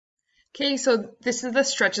Okay, so this is the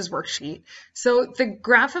stretches worksheet. So the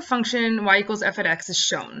graph of function y equals f at x is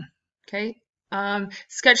shown. Okay,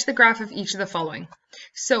 sketch the graph of each of the following.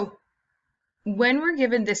 So when we're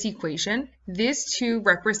given this equation, this too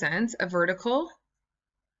represents a vertical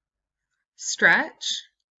stretch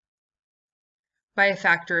by a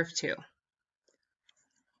factor of 2.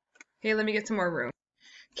 Okay, let me get some more room.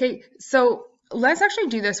 Okay, so let's actually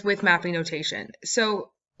do this with mapping notation.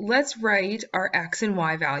 So let's write our x and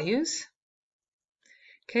y values.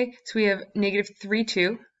 Okay, so we have -3,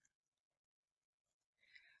 2.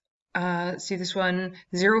 Let's do this one,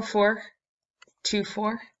 0, 4, 2,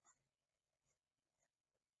 4.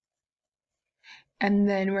 And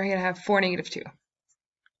then we're going to have 4, -2.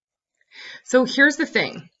 So here's the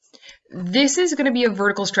thing. This is going to be a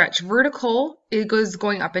vertical stretch. Vertical, it goes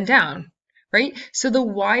going up and down, right? So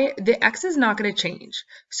the x is not going to change.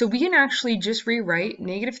 So we can actually just rewrite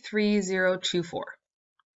 -3, 0, 2, 4.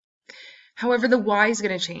 However, the y is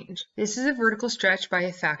going to change. This is a vertical stretch by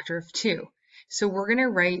a factor of 2. So we're going to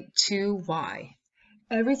write 2y.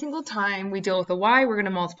 Every single time we deal with a y, we're going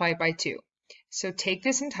to multiply it by 2. So take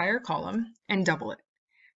this entire column and double it.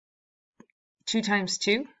 2 times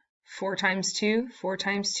 2, 4 times 2, 4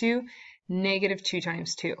 times 2, -2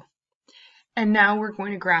 times 2. And now we're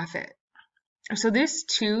going to graph it. So this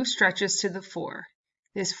 2 stretches to the 4.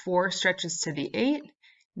 This 4 stretches to the 8.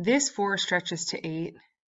 This 4 stretches to 8.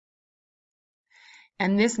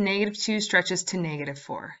 And this -2 stretches to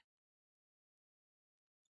 -4.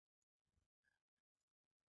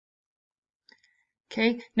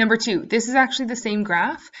 Okay, number 2, this is actually the same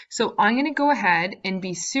graph. So I'm going to go ahead and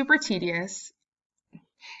be super tedious,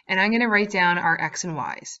 and I'm going to write down our x and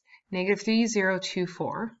y's. -3, 0, 2,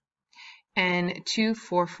 4, and 2,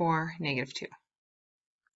 4, 4, -2.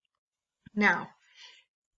 Now,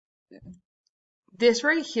 this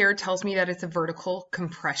right here tells me that it's a vertical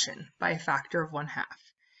compression by a factor of 1/2.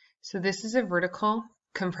 So this is a vertical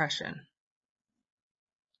compression.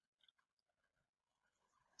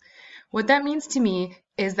 What that means to me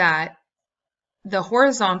is that the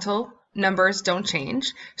horizontal numbers don't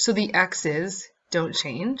change, so the x's don't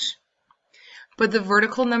change, but the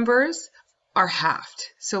vertical numbers are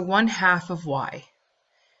halved, so 1/2 of y.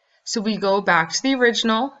 So we go back to the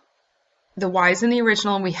original, the y's in the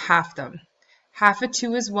original, and we halve them. 1/2 of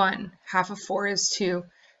 2 is 1, 1/2 of 4 is 2,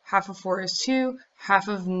 1/2 of 4 is 2, 1/2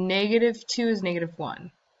 of -2 is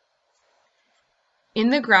 -1. In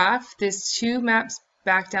the graph, this 2 maps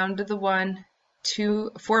back down to the 1,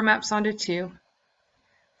 4 maps onto 2,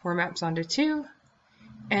 4 maps onto 2,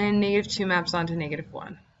 and -2 maps onto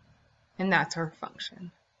 -1. And that's our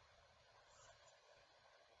function.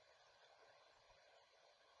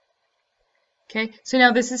 Okay, so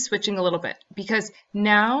now this is switching a little bit because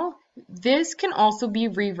now this can also be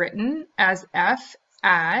rewritten as f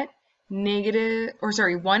at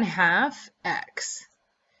 1/2 x,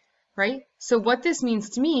 right? So what this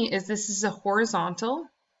means to me is this is a horizontal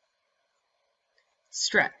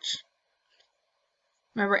stretch.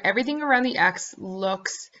 Remember, everything around the x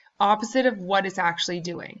looks opposite of what it's actually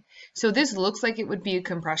doing. So this looks like it would be a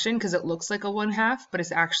compression because it looks like a 1/2, but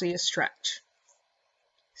it's actually a stretch.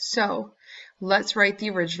 So let's write the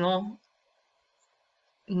original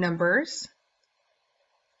numbers.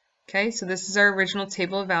 Okay, so this is our original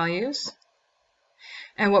table of values.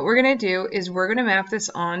 And what we're going to do is we're going to map this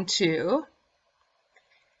onto,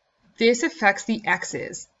 this affects the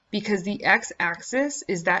x's because the x-axis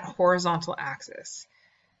is that horizontal axis.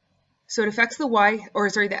 So it affects the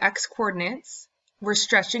the x coordinates. We're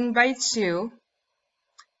stretching by 2,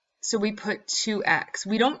 so we put 2x.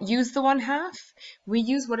 We don't use the 1/2, we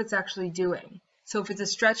use what it's actually doing. So if it's a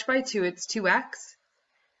stretch by 2, it's 2x,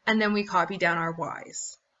 and then we copy down our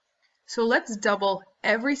y's. So let's double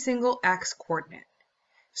every single x coordinate.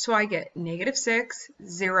 So I get -6,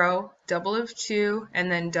 0, double of 2,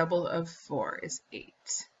 and then double of 4 is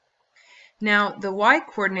 8. Now the y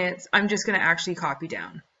coordinates, I'm just going to actually copy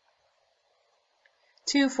down.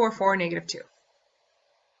 2, 4, 4, -2.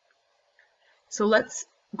 So let's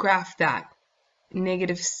graph that.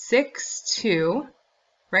 -6, 2,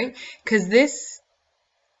 right? Because this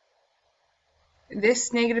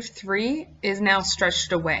 -3 is now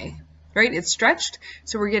stretched away, right? It's stretched,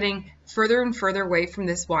 so we're getting further and further away from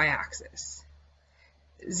this y-axis.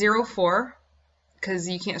 0, 4, because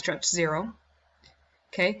you can't stretch 0.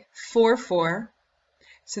 Okay, 4, 4.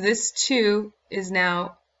 So this 2 is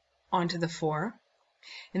now onto the 4,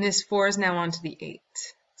 and this 4 is now onto the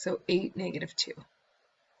 8. So 8, -2.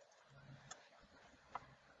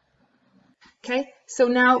 Okay, so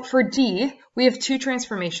now for D, we have 2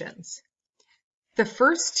 transformations. The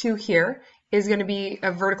first 2 here is going to be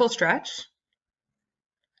a vertical stretch,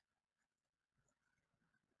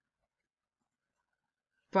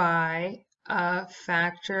 by a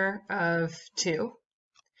factor of 2.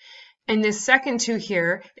 And this second 2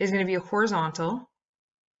 here is going to be a horizontal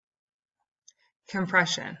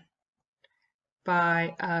compression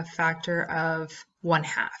by a factor of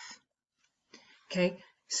 1/2. Okay,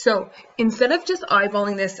 so instead of just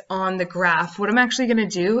eyeballing this on the graph, what I'm actually going to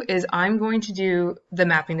do is I'm going to do the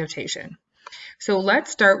mapping notation. So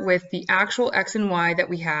let's start with the actual x and y that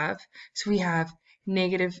we have. So we have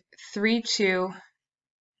 -3, 2,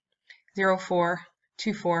 0, 4,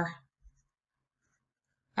 2, 4,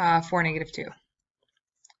 4, -2.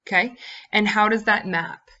 Okay, and how does that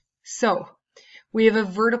map? So we have a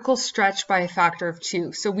vertical stretch by a factor of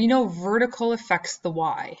 2. So we know vertical affects the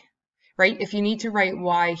y, right? If you need to write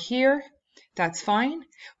y here, that's fine.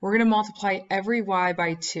 We're going to multiply every y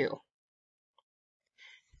by 2.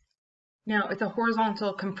 Now, it's a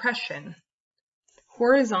horizontal compression.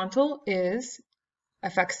 Horizontal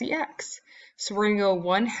affects the x. So we're going to go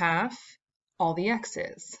 1/2 all the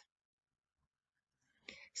x's.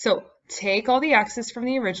 So take all the x's from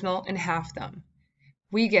the original and half them.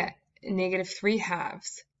 We get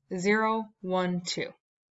 -3/2, 0, 1, 2.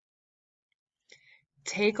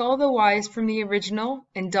 Take all the y's from the original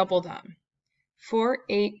and double them. 4,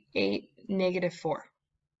 8, 8, -4.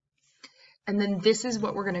 And then this is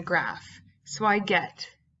what we're going to graph. So I get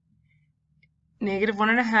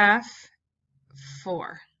 -1.5,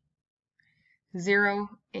 4, 0,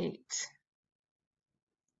 8,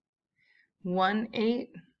 1, 8,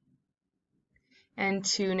 and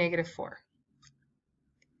 2, -4.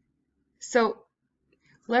 So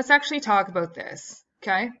let's actually talk about this,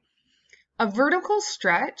 okay? A vertical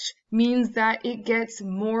stretch means that it gets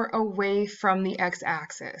more away from the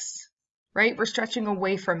x-axis, right? We're stretching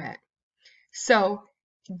away from it. So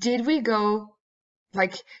did we go,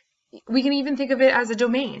 like, we can even think of it as a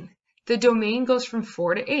domain. The domain goes from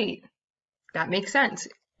 4 to 8. That makes sense.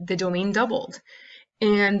 The domain doubled.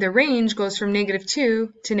 And the range goes from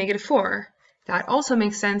 -2 to -4. That also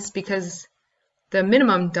makes sense because the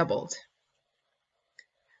minimum doubled.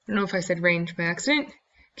 I don't know if I said range by accident.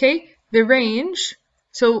 Okay, the range,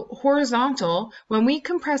 so horizontal, when we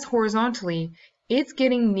compress horizontally, it's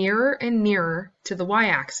getting nearer and nearer to the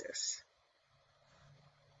y-axis.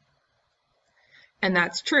 And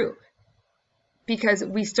that's true because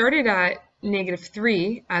we started at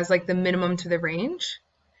 -3 as like the minimum to the range,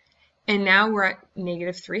 and now we're at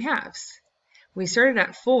 -3/2. We started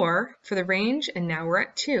at 4 for the range, and now we're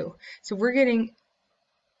at 2. So we're getting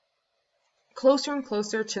closer and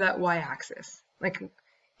closer to that y-axis. Like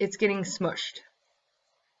it's getting smushed.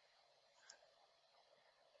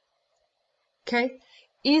 Okay,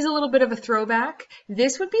 is a little bit of a throwback.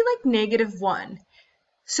 This would be like -1.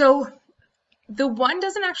 So the 1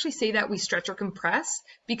 doesn't actually say that we stretch or compress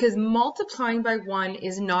because multiplying by 1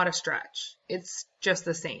 is not a stretch. It's just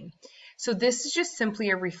the same. So this is just simply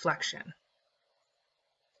a reflection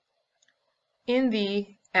in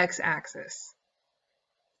the x-axis.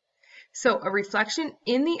 So a reflection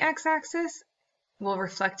in the x-axis will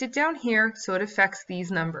reflect it down here, so it affects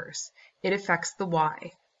these numbers. It affects the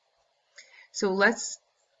y. So let's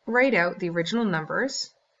write out the original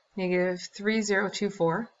numbers,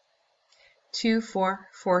 -3024, 2, 4,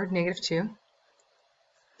 4, -2.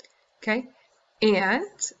 Okay,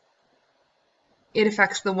 and it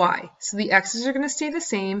affects the y. So the x's are going to stay the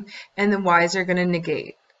same, and the y's are going to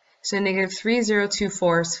negate. So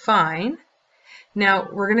 -3024 is fine.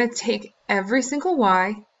 Now we're going to take every single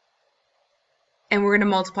y, and we're going to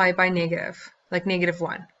multiply it by negative, like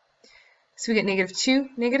 -1. So we get -2,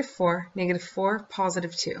 -4, -4,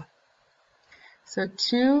 +2. So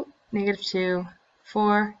 2, -2,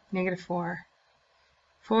 4, -4,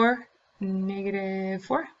 4,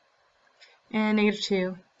 -4, and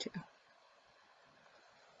 -2, 2.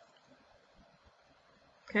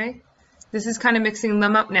 Okay, this is kind of mixing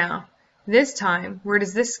them up now. This time, where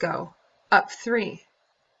does this go? Up 3.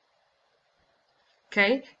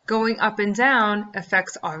 Okay, going up and down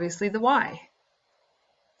affects obviously the y.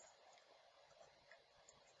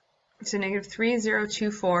 So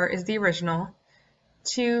 -3024 is the original.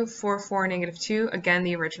 2, 4, 4, -2, again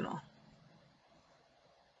the original.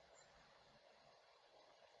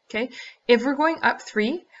 Okay, if we're going up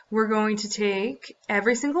 3, we're going to take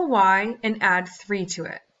every single y and add 3 to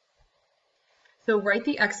it. So write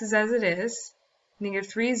the x's as it is,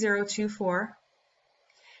 -3024,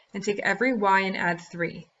 and take every y and add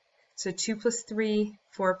 3. So 2 + 3,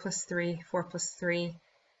 4 + 3, 4 + 3,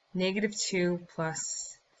 -2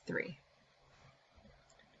 + 3.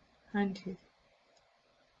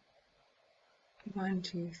 1,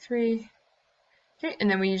 2, 3. Okay, and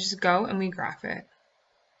then we just go and we graph it.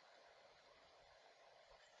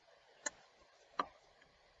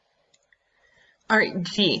 All right,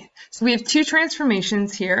 G. So we have two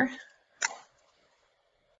transformations here.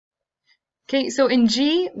 Okay, so in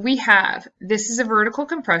G, we have, this is a vertical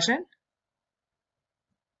compression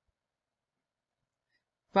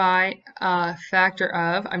by a factor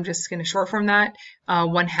of, I'm just going to short form that,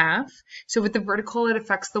 1/2. So with the vertical, it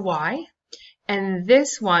affects the Y. And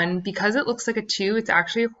this one, because it looks like a 2, it's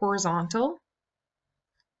actually a horizontal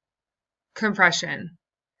compression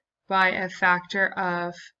by a factor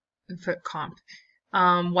of foot comp,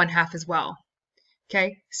 1/2 as well.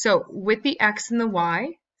 Okay, so with the X and the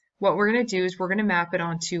Y, what we're going to do is we're going to map it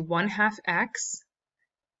onto 1/2 X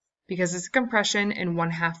because it's a compression and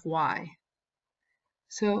 1/2 Y.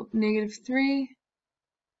 So -3,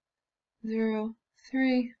 0,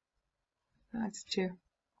 3, that's 2,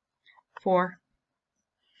 4.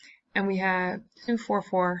 And we have 2, 4,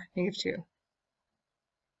 4, -2.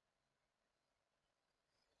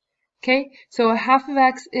 Okay, so 1/2 of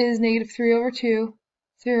X is -3/2,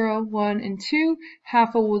 0, 1, and 2.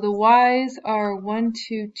 Half of the Y's are 1,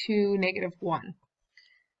 2, 2, -1.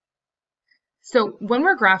 So when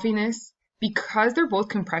we're graphing this, because they're both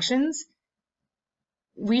compressions,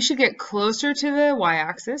 we should get closer to the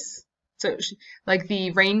y-axis. So like the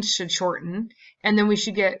range should shorten, and then we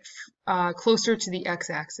should get closer to the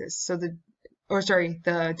x-axis. So the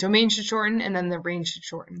domain should shorten, and then the range should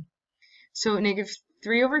shorten. So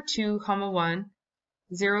 -3/2, 1,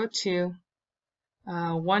 0, 2,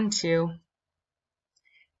 1, 2,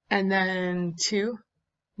 and then 2,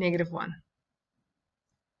 -1.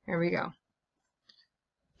 There we go.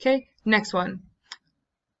 Okay, next one.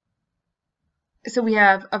 So we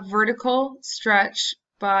have a vertical stretch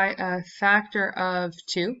by a factor of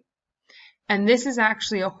 2, and this is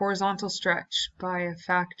actually a horizontal stretch by a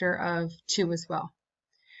factor of 2 as well.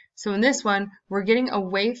 So in this one, we're getting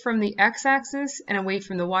away from the x-axis and away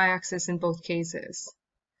from the y-axis in both cases.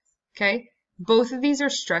 Okay, both of these are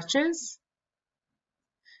stretches.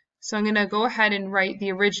 So I'm going to go ahead and write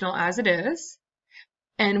the original as it is,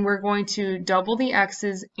 and we're going to double the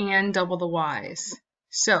x's and double the y's.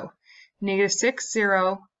 So -6,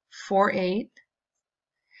 0, 4, 8,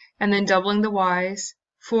 and then doubling the y's,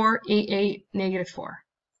 4, 8, 8, -4.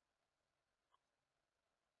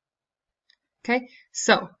 Okay,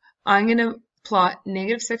 so I'm going to plot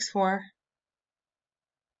 -6, 4,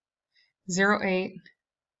 0, 8,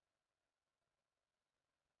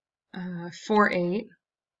 4, 8,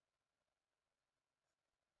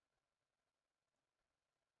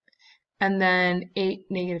 and then 8,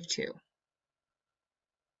 -2.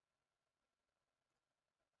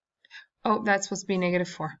 Oh, that's supposed to be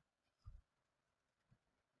 -4.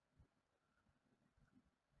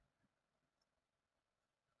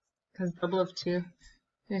 Because double of 2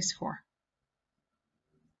 is 4.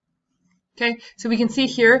 Okay, so we can see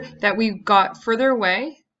here that we got further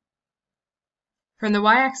away from the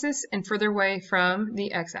y-axis and further away from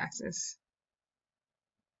the x-axis.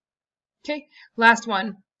 Okay, last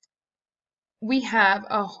one. We have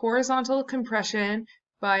a horizontal compression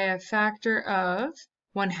by a factor of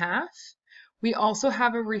 1/2. We also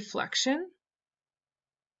have a reflection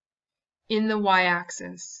in the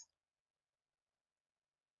y-axis.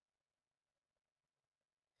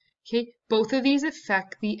 Okay, both of these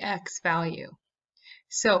affect the x value.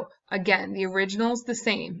 So again, the original is the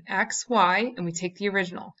same, x, y, and we take the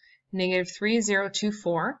original, -3, 0, 2,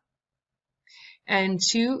 4, and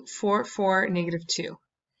 2, 4, 4, -2.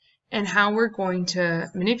 And how we're going to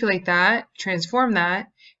manipulate that, transform that,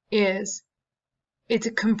 is it's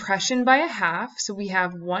a compression by a half, so we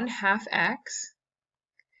have 1/2 x,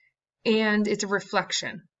 and it's a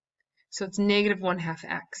reflection, so it's -1/2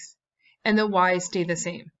 x, and the y's stay the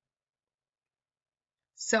same.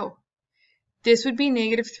 So this would be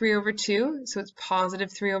 -3/2, so it's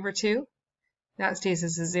 +3/2. That stays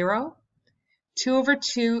as a 0.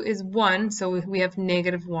 2/2 is 1, so we have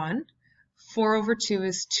 -1. 4/2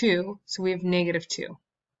 is 2, so we have -2.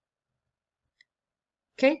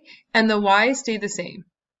 Okay, and the y's stay the same.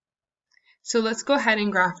 So let's go ahead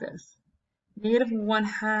and graph this.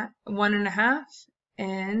 -1/2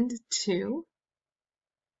 and 2,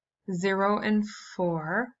 0 and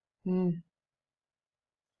 4.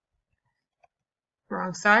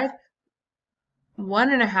 Wrong side.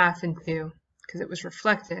 1/2 and 2, because it was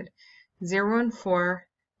reflected. 0 and 4,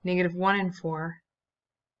 -1 and 4,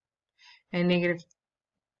 and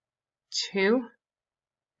 -2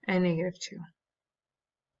 and -2.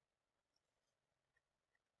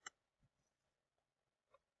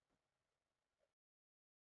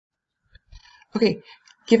 Okay,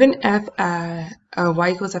 given f y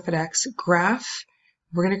equals f at x, graph,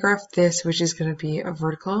 we're going to graph this, which is going to be a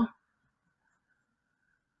vertical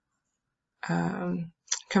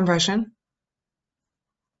compression.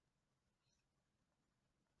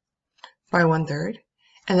 by 1/3.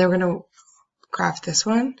 And then we're going to graph this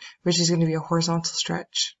one, which is going to be a horizontal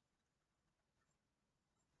stretch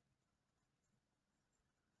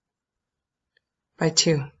by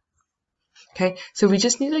 2. Okay, so we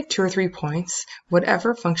just need like 2 or 3 points,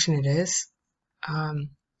 whatever function it is.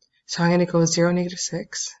 So I'm going to go 0,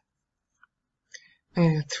 -6. I'm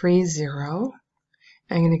going to go 3, 0.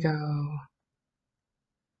 I'm going to go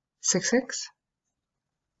 6, 6.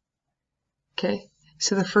 Okay,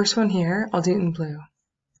 so the first one here, I'll do it in blue.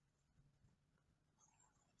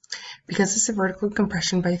 Because it's a vertical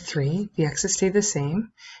compression by 3, the x's stay the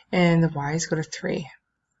same, and the y's go to 3.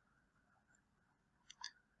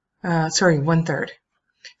 Sorry, 1/3.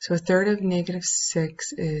 So 1/3 of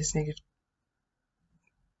 -6 is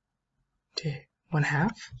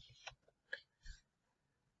 -1/2.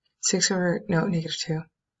 6 over, no, -2.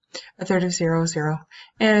 1/3 of 0 is 0,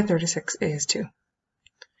 and 1/3 of 6 is 2.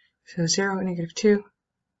 So 0, -2,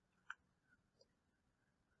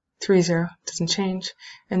 3, 0, doesn't change,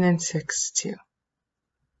 and then 6, 2.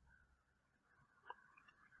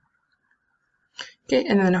 Okay,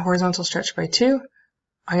 and then a horizontal stretch by 2.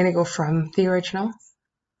 I'm going to go from the original.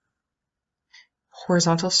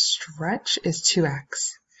 Horizontal stretch is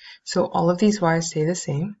 2x. So all of these y's stay the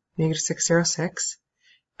same, -6, 0, 6.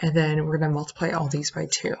 And then we're going to multiply all these by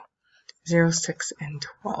 2. 0, 6, and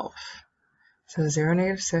 12. So 0,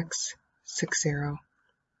 -6, 6, 0.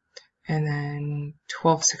 And then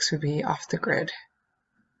 12, 6 would be off the grid.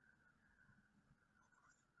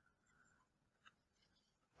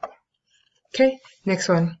 Okay, next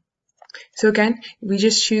one. So again, we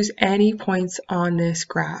just choose any points on this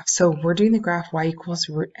graph. So we're doing the graph y equals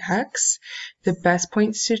root x. The best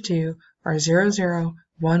points to do are 0, 0,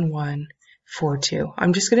 1, 1, 4, 2.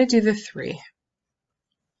 I'm just going to do the 3.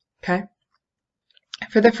 Okay.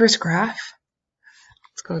 For the first graph,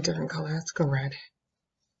 let's go a different color. Let's go red.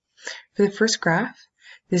 For the first graph,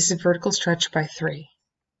 this is a vertical stretch by 3.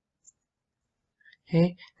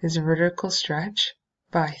 Okay, this is a vertical stretch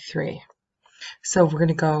by 3. So we're going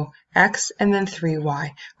to go x and then 3y.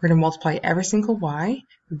 We're going to multiply every single y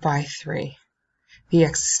by 3. The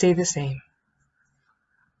x's stay the same.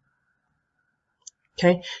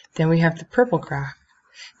 Okay, then we have the purple graph.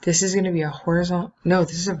 This is going to be a horizontal, no,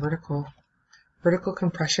 this is a vertical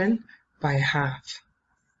compression by 1/2.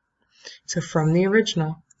 So from the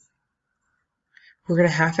original, we're going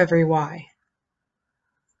to half every y.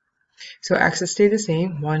 So x's stay the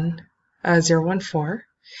same, 0, 1, 4.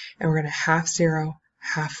 And we're going to half 0,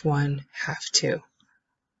 half 1, half 2.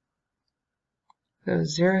 So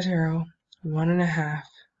 0, 0, 1 1/2,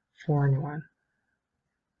 4 and 1.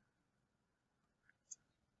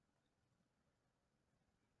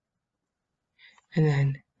 And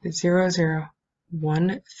then 0, 0,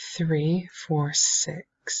 1, 3, 4,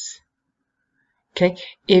 6. Okay,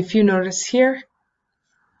 if you notice here,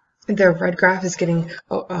 the red graph is getting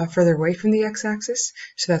further away from the x-axis,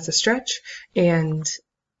 so that's a stretch, and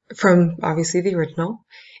from obviously the original,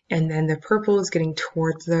 and then the purple is getting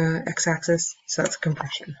towards the x-axis, so that's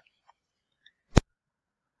compression.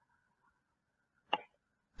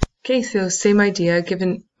 Okay, so same idea,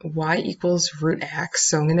 given y equals root x,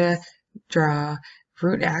 so I'm going to draw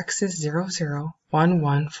root x is 0, 0, 1,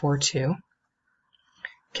 1, 4, 2.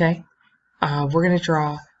 Okay, we're going to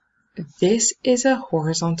draw, this is a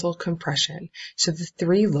horizontal compression, so the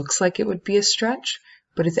 3 looks like it would be a stretch,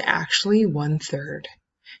 but it's actually 1/3.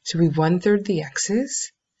 So we 1/3 the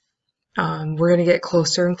x's. We're going to get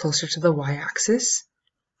closer and closer to the y-axis.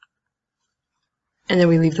 And then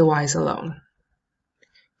we leave the y's alone.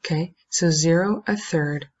 Okay, so 0,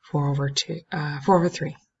 1/3, 4 over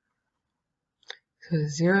 3. So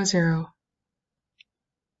 0, 0,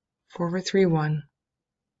 4 over 3, 1,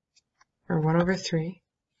 or 1 over 3,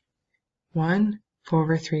 1, 4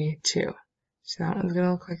 over 3, 2. So that one's going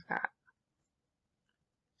to look like that.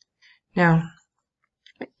 Now,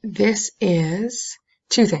 this is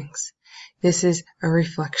two things. This is a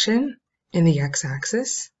reflection in the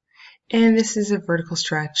x-axis, and this is a vertical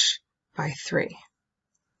stretch by 3.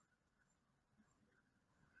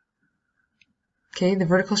 Okay, the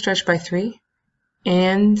vertical stretch by 3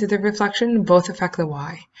 and the reflection both affect the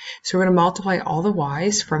y. So we're going to multiply all the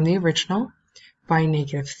y's from the original by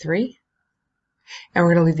 -3, and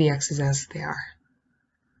we're going to leave the x's as they are.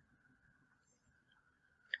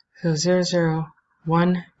 So 0, 0,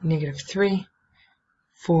 1, -3,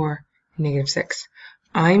 4, -6.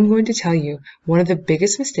 I'm going to tell you, one of the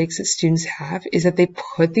biggest mistakes that students have is that they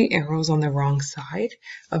put the arrows on the wrong side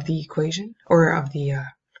of the equation, or of the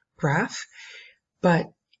graph.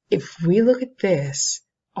 But if we look at this,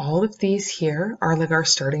 all of these here are like our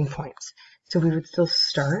starting points. So we would still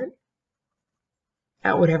start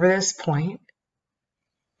at whatever this point,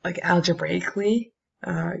 like algebraically,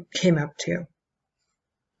 came up to.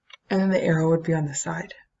 And then the arrow would be on the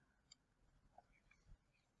side.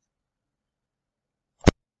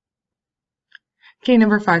 Okay,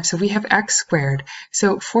 number 5, so we have x squared.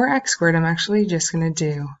 So for x squared, I'm actually just going to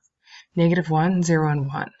do -1, 0, and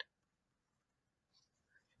 1.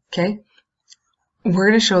 Okay, we're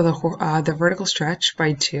going to show the vertical stretch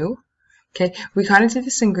by 2. Okay, we kind of did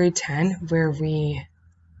this in grade 10 where we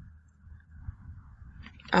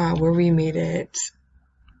made it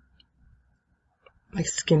like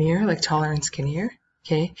skinnier, like taller and skinnier.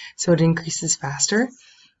 Okay, so it increases faster.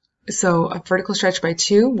 So a vertical stretch by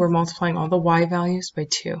 2, we're multiplying all the y values by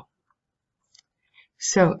 2.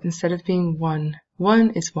 So instead of being 1,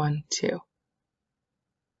 1 is 1, 2.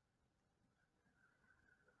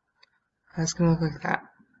 That's going to look like that.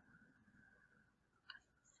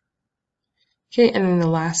 Okay, and then the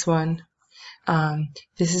last one,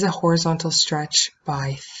 this is a horizontal stretch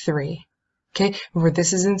by 3. Okay, remember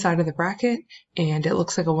this is inside of the bracket, and it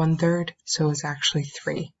looks like a 1/3, so it's actually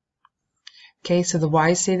 3. Okay, so the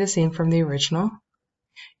y's stay the same from the original,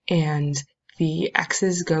 and the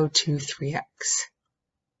x's go to 3x.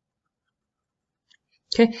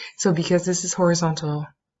 Okay, so because this is horizontal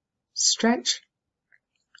stretch,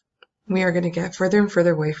 we are going to get further and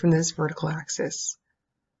further away from this vertical axis.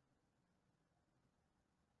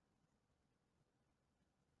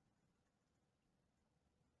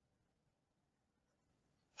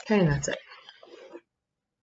 Okay, and that's it.